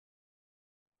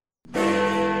I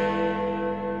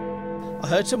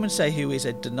heard someone say who is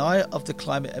a denier of the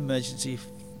climate emergency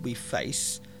we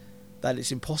face that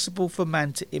it's impossible for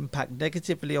man to impact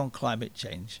negatively on climate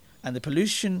change, and the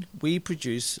pollution we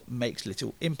produce makes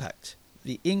little impact.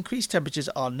 The increased temperatures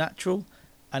are natural,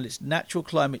 and it's natural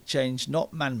climate change,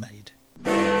 not man-made.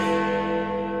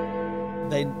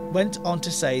 They went on to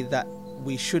say that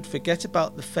we should forget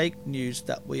about the fake news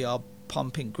that we are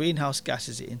pumping greenhouse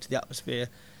gases into the atmosphere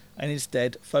and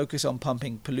instead focus on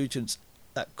pumping pollutants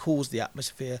that cause the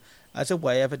atmosphere as a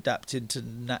way of adapting to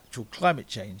natural climate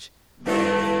change.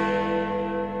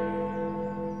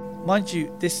 Mind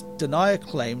you, this denier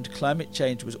claimed climate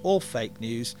change was all fake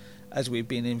news, as we've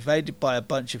been invaded by a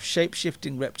bunch of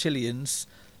shape-shifting reptilians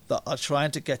that are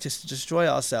trying to get us to destroy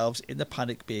ourselves in the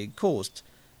panic being caused.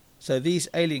 So these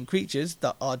alien creatures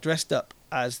that are dressed up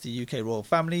as the UK royal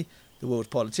family, the world's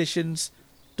politicians,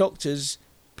 doctors,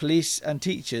 police and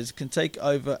teachers can take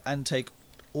over and take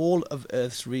all of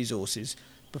Earth's resources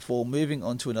before moving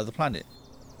on to another planet.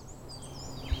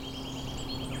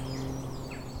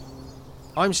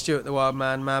 I'm Stuart the Wild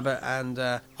Man Mabbott, and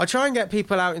I try and get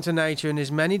people out into nature in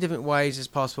as many different ways as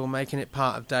possible, making it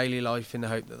part of daily life in the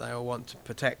hope that they will want to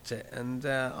protect it. And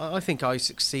I think I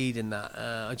succeed in that.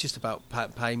 I just about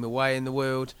pay my way in the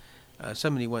world.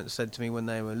 Somebody once said to me when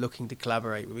they were looking to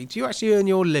collaborate with me, "Do you actually earn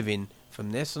your living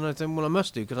from this?" And I said, "Well, I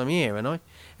must do, because I'm here, and I."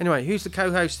 Anyway, who's the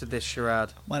co-host of this charade?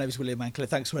 My name is William Ankler.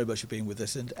 Thanks very much for being with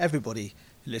us, and everybody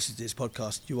who listens to this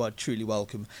podcast, you are truly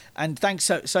welcome. And thanks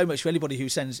so much for anybody who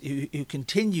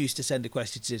continues to send the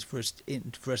questions for us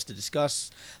to discuss.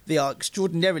 They are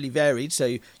extraordinarily varied,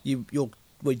 so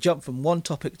we jump from one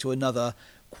topic to another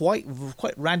quite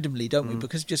randomly, don't we?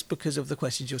 Because of the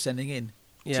questions you're sending in.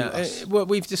 Yeah, well,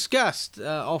 we've discussed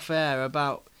off air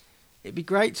about it'd be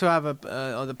great to have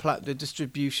the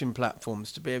distribution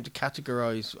platforms to be able to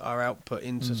categorise our output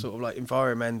into sort of like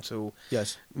environmental,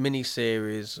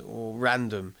 mini-series or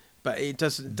random. But it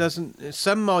doesn't.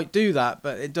 Some might do that,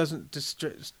 but it doesn't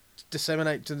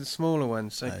disseminate to the smaller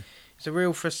ones. So it's a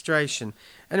real frustration.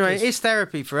 Anyway, it's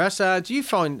therapy for us. Do you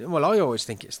find? Well, I always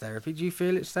think it's therapy. Do you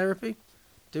feel it's therapy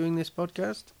doing this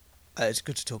podcast? It's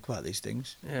good to talk about these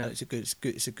things. Yeah, it's a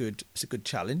good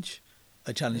challenge.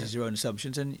 It challenges your own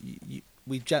assumptions, and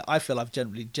I feel I've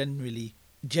genuinely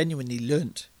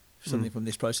learnt something from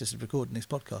this process of recording this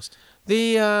podcast.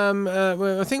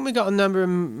 I think we got a number of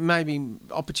maybe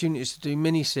opportunities to do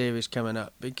mini-series coming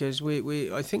up, because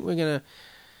I think we're gonna,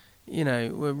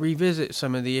 we'll revisit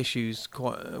some of the issues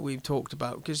we've talked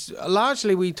about, because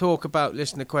largely we talk about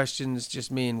listener questions,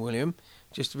 just me and William,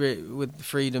 just with the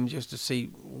freedom just to see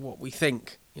what we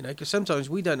think, because sometimes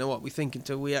we don't know what we think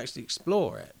until we actually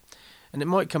explore it. And it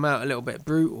might come out a little bit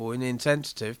brutal and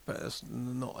insensitive, but that's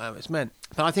not how it's meant.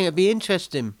 But I think it'd be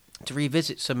interesting to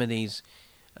revisit some of these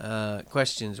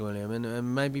questions, William,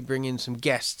 and maybe bring in some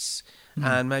guests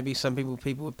and maybe some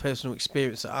people with personal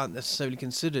experience that aren't necessarily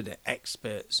considered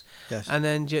experts. Yes. And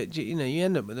then you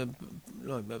end up with a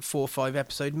 4 or 5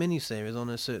 episode mini-series on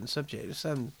a certain subject. It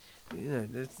sounds,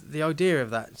 the idea of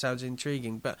that sounds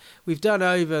intriguing. But we've done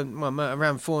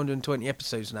around 420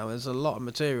 episodes now. There's a lot of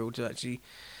material to actually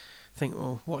think,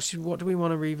 well, what do we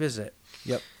want to revisit?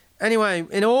 Yep. Anyway,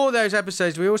 in all those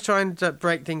episodes, we always try and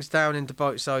break things down into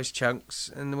bite-sized chunks,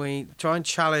 and we try and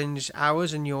challenge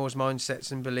ours and yours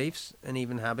mindsets and beliefs and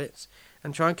even habits,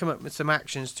 and try and come up with some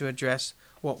actions to address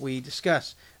what we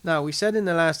discuss. Now, we said in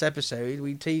the last episode,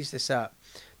 we teased this up,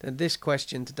 that this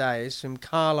question today is from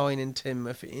Caroline in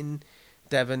Teignmouth in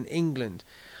Devon, England.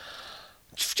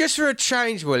 Just for a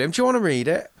change, William, do you want to read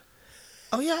it?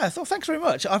 Oh yeah, thanks very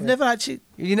much. I've never actually.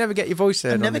 You never get your voice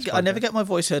heard. I never get my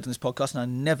voice heard on this podcast, and I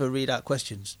never read out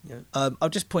questions. Yeah. I'll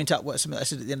just point out something I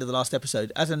said at the end of the last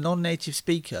episode. As a non-native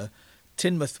speaker,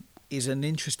 Teignmouth is an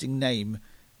interesting name,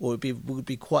 or would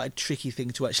be quite a tricky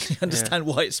thing to actually understand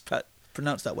why it's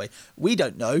pronounced that way. We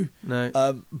don't know.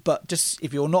 No. But just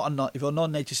if you're not a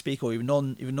non-native speaker, or if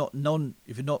you're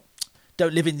not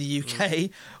don't live in the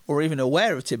UK or even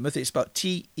aware of Teignmouth, it's about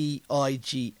Teignmouth,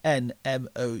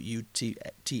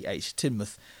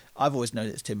 Teignmouth. I've always known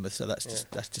it's Teignmouth, so that's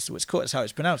just what it's called. That's how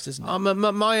it's pronounced, isn't it?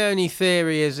 My only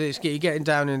theory is you're getting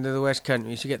down into the West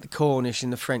Countries, you get the Cornish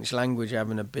and the French language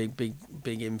having a big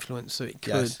influence, so it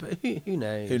could, but who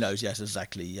knows? Who knows, yes,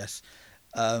 exactly, yes.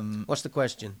 What's the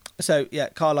question? So,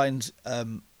 Caroline's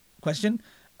question,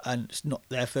 and it's not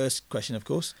their first question, of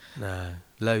course. No,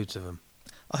 loads of them.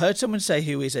 I heard someone say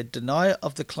who is a denier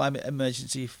of the climate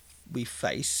emergency we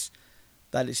face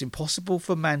that it's impossible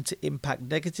for man to impact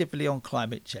negatively on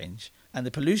climate change, and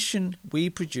the pollution we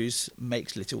produce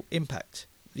makes little impact.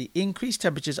 The increased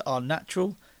temperatures are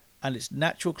natural, and it's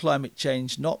natural climate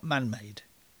change, not man-made.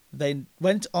 They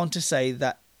went on to say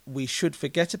that we should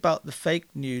forget about the fake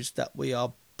news that we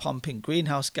are pumping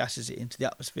greenhouse gases into the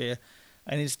atmosphere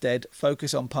and instead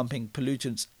focus on pumping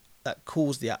pollutants that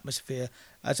cause the atmosphere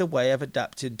as a way of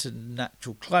adapting to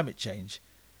natural climate change.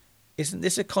 Isn't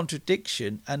this a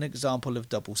contradiction and an example of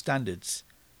double standards?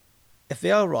 If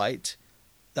they are right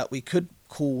that we could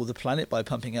cool the planet by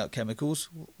pumping out chemicals,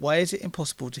 why is it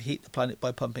impossible to heat the planet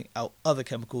by pumping out other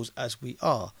chemicals as we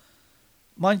are?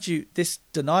 Mind you, this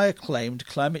denier claimed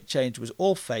climate change was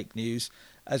all fake news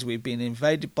as we've been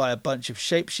invaded by a bunch of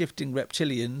shape-shifting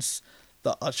reptilians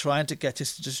that are trying to get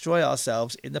us to destroy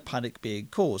ourselves in the panic being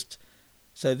caused.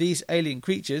 So these alien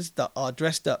creatures that are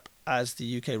dressed up as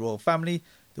the UK royal family,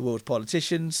 the world's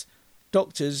politicians,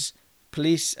 doctors,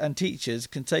 police and teachers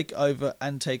can take over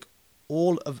and take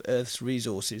all of Earth's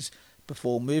resources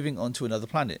before moving on to another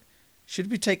planet. Should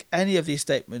we take any of these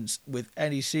statements with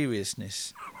any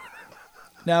seriousness?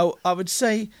 Now, I would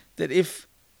say that if...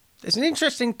 It's an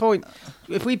interesting point.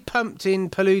 If we pumped in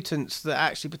pollutants that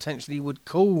actually potentially would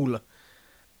cool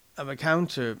of a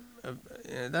counter,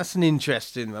 that's an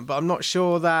interesting one. But I'm not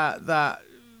sure that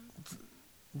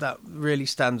really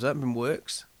stands up and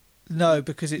works. No,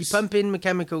 because it's... You pump in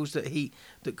chemicals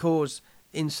that cause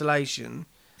insulation.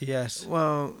 Yes.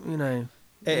 Well, you know...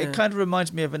 It kind of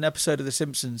reminds me of an episode of The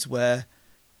Simpsons where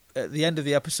at the end of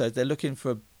the episode they're looking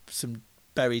for some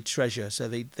buried treasure. So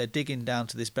they're digging down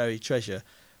to this buried treasure,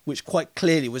 which quite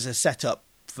clearly was a setup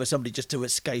for somebody just to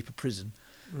escape a prison.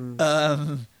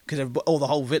 Because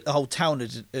the whole town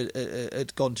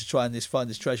had gone to try and find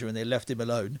this treasure, and they left him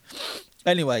alone.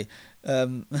 Anyway,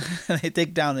 they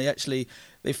dig down.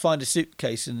 They find a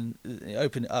suitcase and they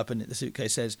open it up, and the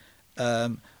suitcase says,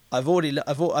 "I've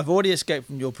already escaped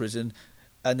from your prison,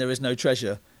 and there is no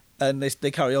treasure." And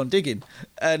they carry on digging,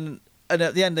 and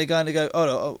at the end they kind of go,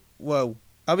 "Oh, well,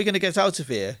 are we going to get out of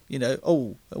here? You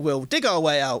know, we'll dig our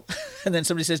way out." And then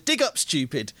somebody says, "Dig up,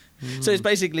 stupid." So it's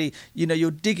basically, you know,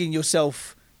 you're digging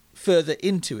yourself further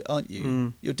into it, aren't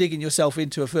you? You're digging yourself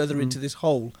into into this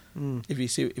hole. If you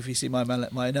see my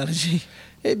analogy,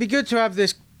 it'd be good to have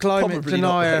this climate Probably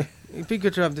denier. It'd be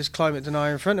good to have this climate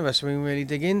denier in front of us so we can really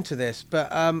dig into this.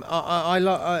 But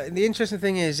the interesting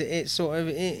thing is,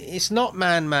 it's not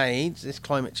man-made. This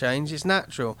climate change, it's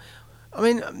natural. I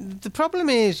mean, the problem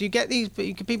is you get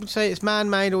people say it's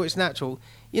man-made or it's natural.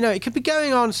 You know, it could be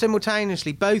going on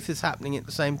simultaneously. Both is happening at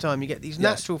the same time. You get these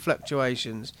natural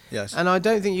fluctuations. Yes. And I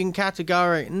don't think you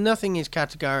can nothing is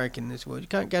categoric in this world. You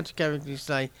can't categorically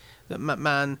say that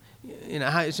man, you know,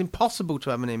 how it's impossible to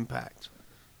have an impact.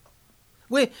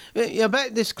 I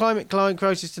bet this climate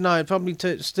crisis tonight would probably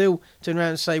still turn around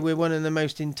and say we're one of the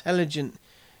most intelligent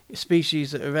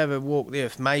species that have ever walked the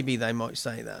earth. Maybe they might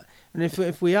say that. And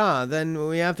if we are, then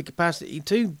we have the capacity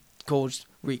to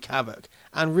wreak havoc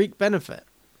and wreak benefit.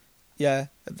 Yeah,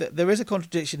 there is a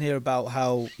contradiction here about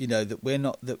how, you know, that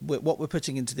what we're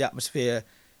putting into the atmosphere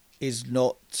is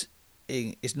not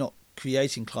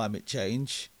creating climate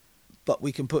change, but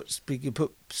we can put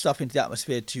stuff into the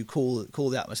atmosphere to cool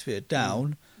the atmosphere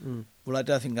down. Well, I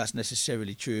don't think that's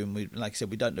necessarily true, and like I said,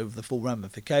 we don't know the full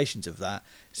ramifications of that.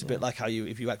 It's a bit like how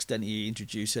if you accidentally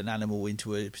introduce an animal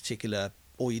into a particular,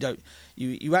 or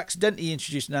you accidentally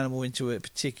introduce an animal into a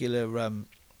particular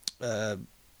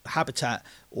habitat,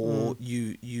 or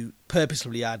you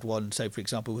purposely add one. So, for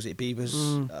example, was it beavers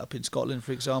up in Scotland,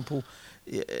 for example?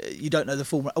 You don't know the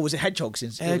full. Or was it hedgehogs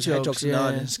in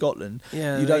Ireland and Scotland?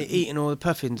 Yeah, they're eating all the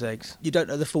puffins' eggs. You don't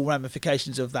know the full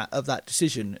ramifications of that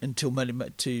decision until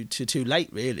too late,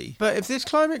 really. But if this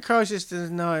climate crisis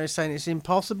denier is saying it's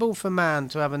impossible for man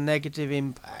to have a negative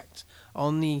impact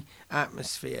on the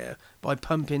atmosphere by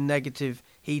pumping negative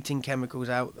heating chemicals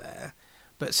out there,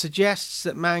 but suggests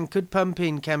that man could pump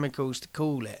in chemicals to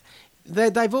cool it.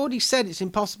 They've already said it's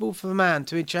impossible for man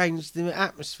to change the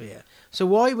atmosphere. So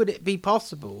why would it be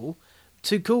possible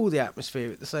to cool the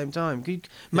atmosphere at the same time?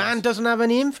 Man doesn't have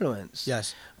any influence.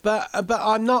 Yes. But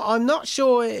I'm not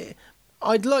sure.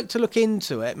 I'd like to look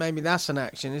into it. Maybe that's an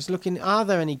action. It's looking, are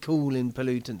there any cooling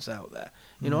pollutants out there?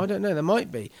 You know, I don't know. There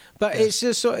might be. But it's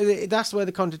just sort of, that's where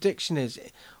the contradiction is.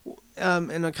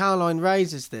 And Caroline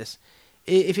raises this.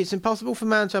 If it's impossible for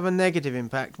man to have a negative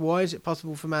impact, why is it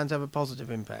possible for man to have a positive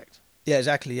impact? Yeah,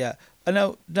 exactly, yeah. And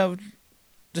now,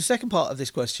 the second part of this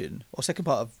question, or second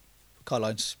part of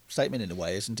Caroline's statement in a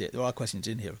way, isn't it? There are questions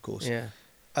in here, of course. Yeah.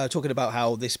 Talking about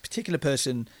how this particular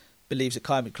person believes that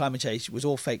climate change was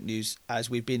all fake news as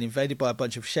we've been invaded by a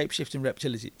bunch of shape-shifting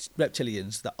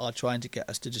reptilians that are trying to get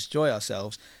us to destroy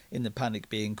ourselves in the panic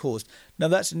being caused. Now,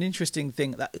 that's an interesting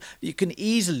thing that you can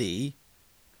easily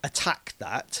attack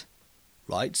that,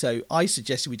 right? So I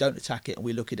suggested we don't attack it and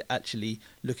we look at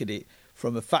it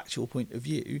from a factual point of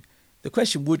view. The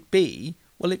question would be,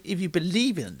 well, if you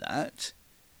believe in that,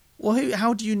 well,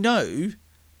 how do you know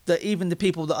that even the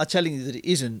people that are telling you that it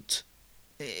isn't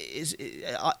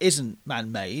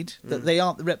man-made, that they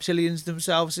aren't the reptilians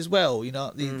themselves as well? You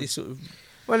know, this sort of.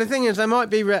 Well, the thing is, they might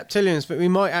be reptilians, but we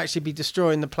might actually be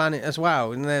destroying the planet as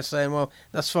well. And they're saying, well,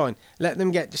 that's fine. Let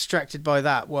them get distracted by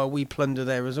that while we plunder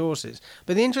their resources.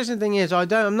 But the interesting thing is,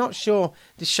 I'm not sure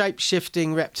the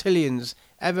shape-shifting reptilians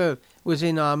ever was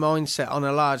in our mindset on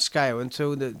a large scale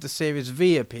until the series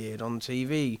V appeared on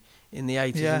TV in the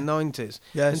 80s and 90s.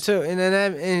 Yes. Until, and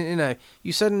then, you know,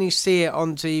 you suddenly see it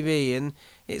on TV and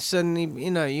it's suddenly,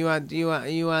 you know, you had the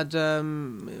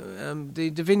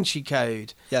Da Vinci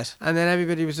Code. Yes. And then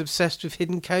everybody was obsessed with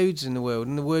hidden codes in the world,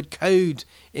 and the word code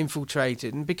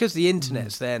infiltrated. And because the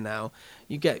internet's there now,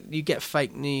 you get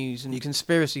fake news, and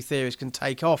conspiracy theories can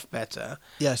take off better.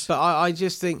 Yes. But I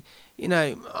just think, you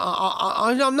know,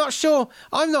 I'm not sure.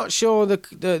 I'm not sure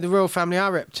the royal family are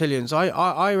reptilians.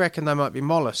 I reckon they might be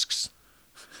mollusks.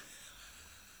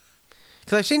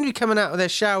 Because they seem to be coming out of their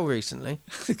shell recently.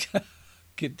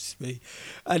 Goodness me.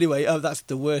 Anyway, that's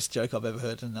the worst joke I've ever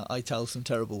heard, and I tell some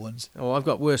terrible ones. Oh, I've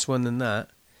got worse one than that.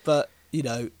 But you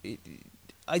know,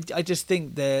 I just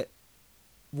think that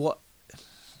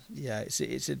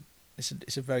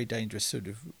it's a very dangerous sort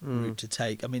of route to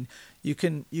take. I mean, you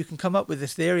can come up with a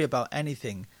theory about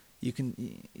anything.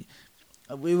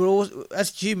 We were all,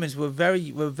 as humans, we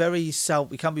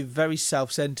can be very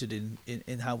self-centered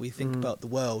in how we think about the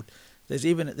world. There's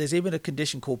even a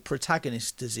condition called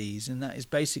protagonist disease, and that is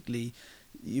basically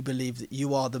you believe that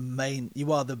you are the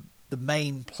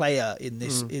main player in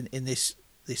this in this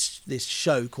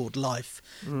show called life,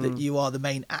 that you are the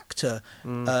main actor.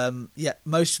 Yet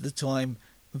most of the time,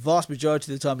 vast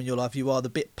majority of the time in your life, you are the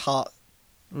bit part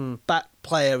back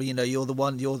player. You know, you're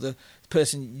the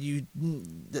person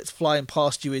that's flying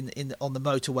past you on the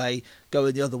motorway,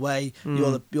 going the other way.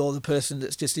 You're the person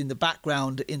that's just in the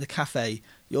background in the cafe.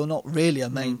 You're not really a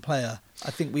main player.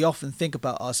 I think we often think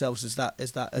about ourselves as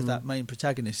that main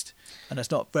protagonist, and that's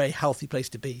not a very healthy place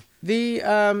to be.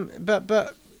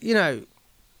 But you know,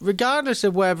 regardless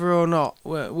of whether or not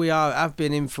have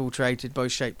been infiltrated by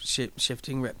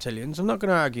shape-shifting reptilians, I'm not going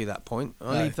to argue that point.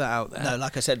 I'll leave that out there. No,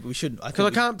 like I said, we shouldn't. Because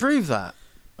I can't prove that.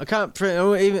 I can't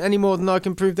prove any more than I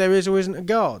can prove there is or isn't a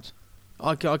God.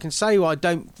 I can say, well, I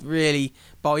don't really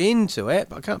buy into it,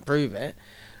 but I can't prove it.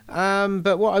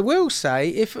 But what I will say,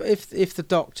 if the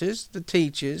doctors, the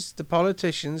teachers, the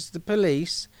politicians, the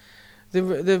police,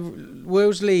 the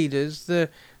world's leaders, the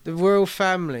royal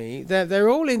family, they're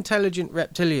all intelligent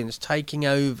reptilians taking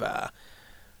over.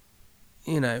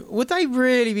 You know, would they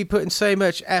really be putting so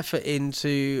much effort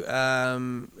into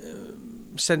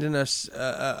sending us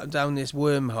down this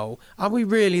wormhole? Are we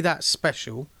really that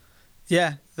special?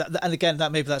 Yeah, and again,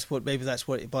 maybe that's what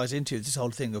it buys into, this whole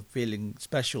thing of feeling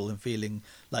special and feeling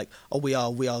like, oh, we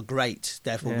are great,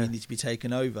 therefore we need to be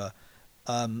taken over.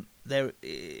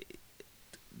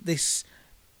 This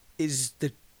is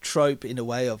the trope in a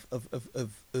way of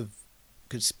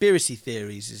conspiracy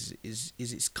theories. Is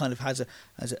it's kind of has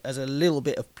a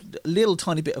little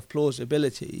tiny bit of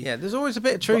plausibility. Yeah, there's always a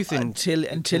bit of truth until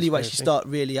you actually start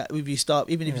really. If you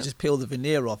just peel the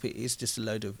veneer off, it is just a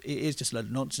load of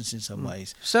nonsense in some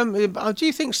ways. Do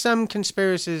you think some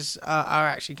conspiracies are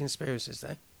actually conspiracies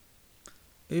though?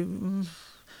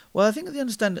 Well, I think they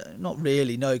understand. Not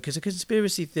really, no, because a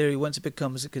conspiracy theory, once it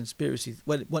becomes a conspiracy,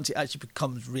 once it actually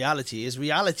becomes reality, is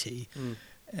reality.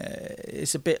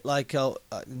 It's a bit like I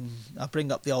bring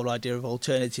up the old idea of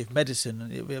alternative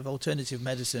medicine. We have alternative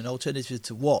medicine. Alternative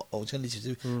to what?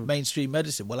 Alternative to mainstream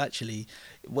medicine. Well, actually,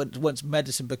 once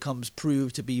medicine becomes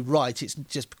proved to be right, it's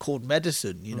just called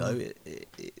medicine. You know,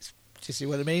 it's. Do you see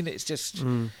what I mean? It's just.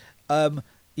 I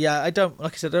don't.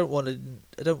 Like I said, I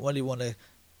don't really want to.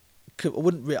 I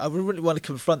wouldn't really want to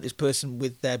confront this person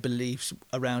with their beliefs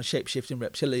around shape-shifting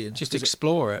reptilians. Just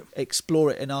explore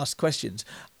it and ask questions.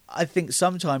 I think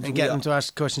sometimes and get them to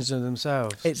ask questions of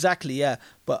themselves. Exactly, yeah.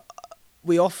 But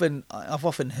I've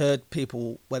often heard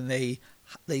people when they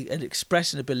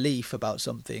express a belief about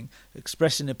something,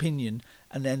 express an opinion,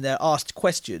 and then they're asked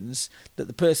questions, that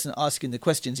the person asking the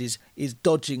questions is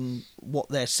dodging what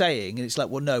they're saying, and it's like,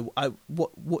 well, no,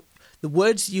 what the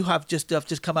words you have just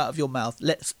come out of your mouth,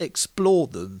 let's explore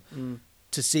them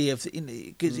to see if,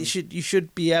 because you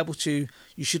should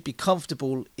be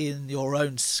comfortable in your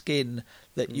own skin,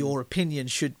 that your opinion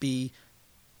should be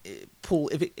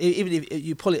even if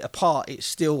you pull it apart, it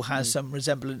still has some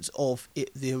resemblance of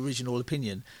the original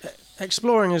opinion.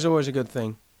 Exploring is always a good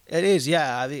thing. It is,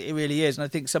 yeah. I think it really is, and I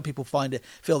think some people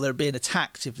feel they're being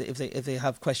attacked if they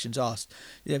have questions asked.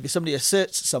 You know, if somebody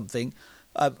asserts something,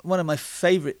 one of my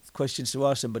favourite questions to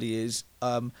ask somebody is,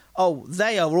 "Oh,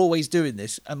 they are always doing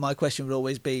this," and my question would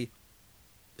always be,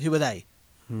 "Who are they?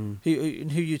 Who are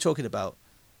you talking about?"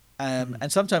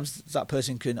 And sometimes that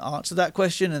person can answer that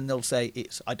question, and they'll say,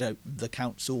 "It's the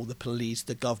council, the police,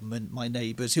 the government, my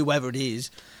neighbours, whoever it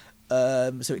is."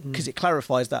 Because it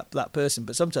clarifies that person.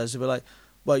 But sometimes they'll be like,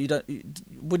 "Well, you don't.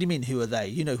 What do you mean? Who are they?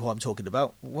 You know who I'm talking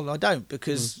about." Well, I don't,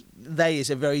 because they is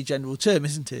a very general term,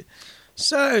 isn't it?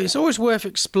 So it's always worth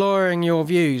exploring your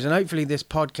views, and hopefully this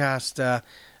podcast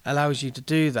allows you to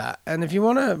do that. And if you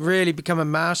want to really become a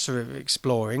master of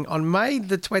exploring, on May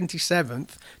the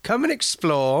 27th, come and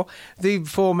explore the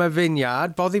former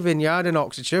vineyard, Bothy Vineyard in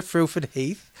Oxfordshire, Frilford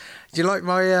Heath. Do you like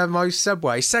my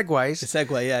segues? The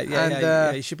Segway,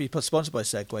 yeah. You should be sponsored by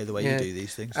Segway the way you do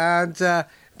these things. And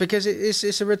because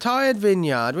it's a retired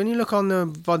vineyard. When you look on the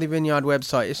Bothy Vineyard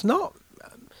website, it's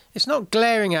not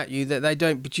glaring at you that they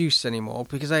don't produce anymore,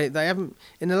 because they haven't,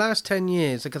 in the last 10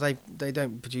 years, because they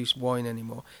don't produce wine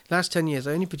anymore. Last 10 years,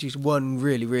 they only produced one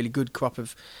really, really good crop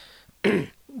of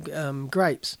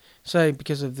grapes. So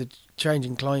because of the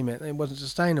changing climate, it wasn't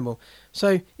sustainable.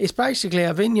 So it's basically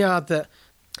a vineyard that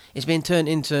is being turned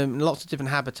into lots of different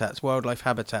habitats, wildlife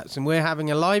habitats. And we're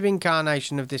having a live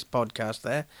incarnation of this podcast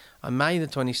there on May the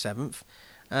 27th.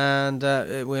 And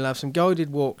we'll have some guided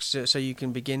walks so you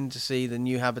can begin to see the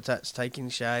new habitats taking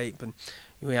shape, and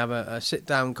we have a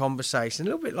sit-down conversation, a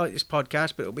little bit like this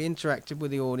podcast, but it'll be interactive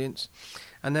with the audience.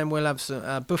 And then we'll have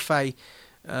some buffet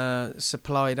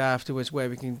supplied afterwards where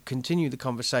we can continue the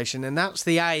conversation. And that's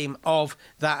the aim of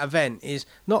that event, is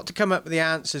not to come up with the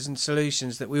answers and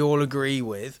solutions that we all agree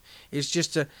with. It's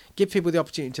just to give people the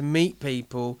opportunity to meet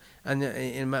people and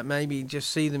maybe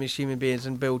just see them as human beings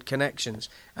and build connections.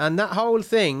 And that whole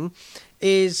thing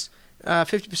is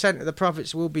 50% of the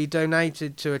profits will be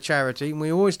donated to a charity, and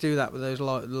we always do that with those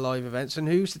live events. And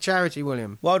who's the charity,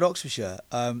 William? Wild Oxfordshire.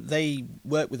 They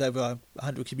work with over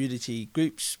 100 community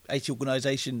groups, 80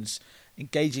 organisations,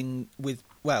 engaging with,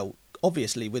 well,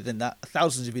 obviously within that,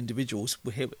 thousands of individuals.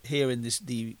 We're here in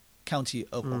the county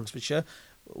of Oxfordshire.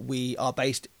 We are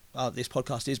based. This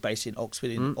podcast is based in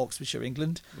Oxford, in Oxfordshire,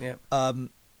 England. Yeah.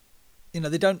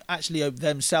 They don't actually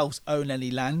themselves own any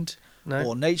land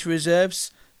or nature reserves.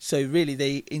 So really,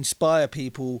 they inspire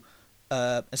people,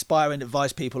 and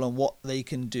advise people on what they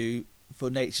can do for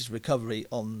nature's recovery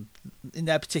in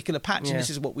their particular patch. Yeah. And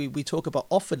this is what we talk about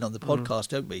often on the podcast,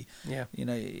 don't we? Yeah.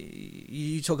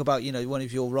 You talk about, one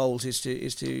of your roles is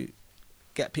to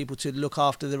get people to look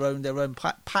after their own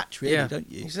patch, really,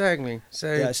 don't you? Exactly.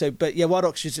 But Wild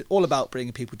Oxfordshire is all about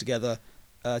bringing people together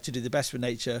to do the best for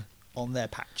nature on their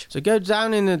patch. So go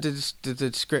down in the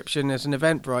description. There's an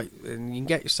Eventbrite, and you can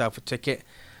get yourself a ticket.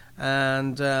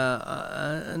 And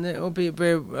it will be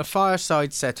a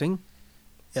fireside setting.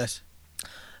 Yes.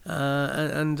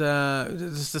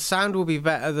 The sound will be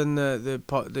better than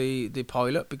the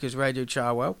pilot, because Radio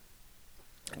Charwell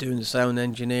are doing the sound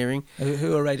engineering.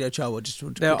 Who are Radio Charwell?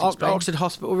 They're Oxford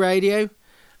Hospital Radio.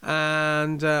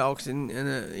 And Oxford,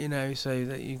 so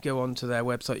that you go onto their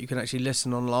website, you can actually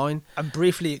listen online. And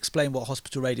briefly explain what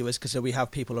hospital radio is, because we have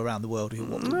people around the world who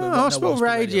want hospital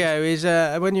radio is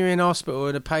when you're in hospital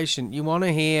and a patient, you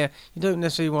don't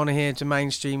necessarily want to hear to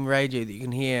mainstream radio that you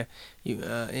can hear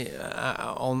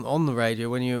on the radio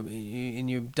when you're in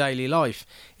your daily life.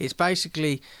 It's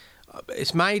basically,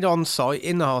 it's made on site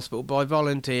in the hospital by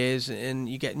volunteers, and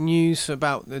you get news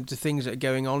about the things that are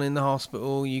going on in the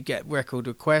hospital. You get record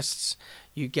requests.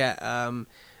 You get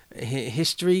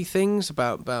history things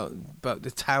about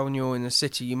the town you're in, the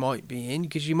city you might be in,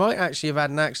 because you might actually have had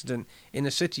an accident in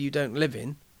a city you don't live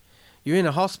in. You're in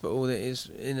a hospital that is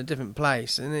in a different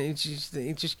place, and it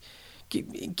just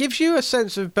gives you a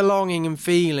sense of belonging and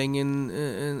feeling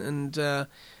and a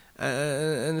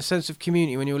sense of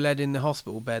community when you're led in the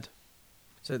hospital bed.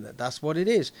 So that's what it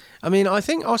is. I mean, I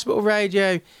think hospital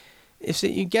radio, is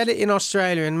that you get it in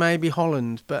Australia and maybe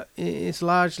Holland, but it's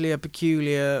largely a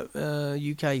peculiar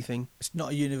UK thing. It's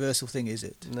not a universal thing, is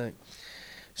it? No.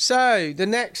 So the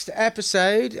next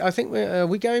episode, I think are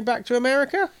we going back to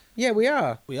America? Yeah, we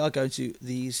are. We are going to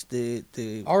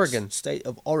the Oregon, state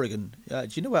of Oregon. Do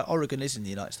you know where Oregon is in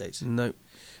the United States? No.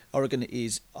 Oregon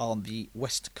is on the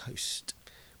west coast.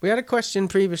 We had a question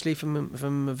previously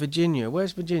from Virginia.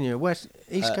 Where's Virginia?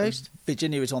 East Coast?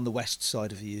 Virginia is on the west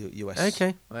side of the US.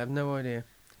 Okay, I have no idea.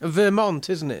 Vermont,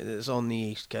 isn't it, that's on the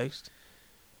East Coast?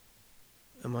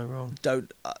 Am I wrong?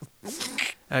 Don't.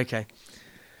 Okay.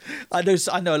 I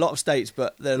know a lot of states,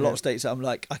 but there are a lot of states that I'm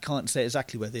like, I can't say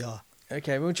exactly where they are.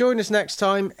 Okay, well, join us next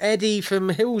time. Eddie from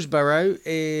Hillsborough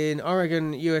in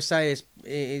Oregon, USA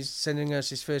is sending us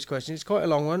his first question. It's quite a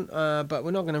long one, but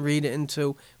we're not going to read it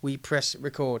until we press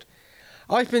record.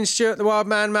 I've been Stuart the Wild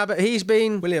Man Mabbott. He's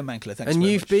been... William Mankler, thanks And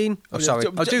very you've much. been... Oh, sorry.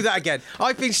 I'll do that again.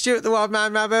 I've been Stuart the Wild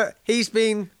Man Mabbott. He's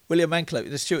been... William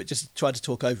Mankler. Stuart just tried to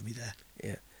talk over me there.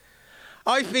 Yeah.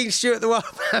 I've been Stuart the Wild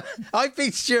Man... I've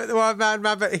been Stuart the Wild Man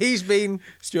Mabbott. He's been...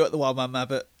 Stuart the Wild Man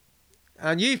Mabbott.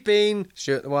 And you've been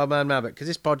Stuart the Wild Man Mabbott, because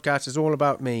this podcast is all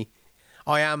about me.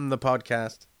 I am the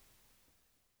podcast.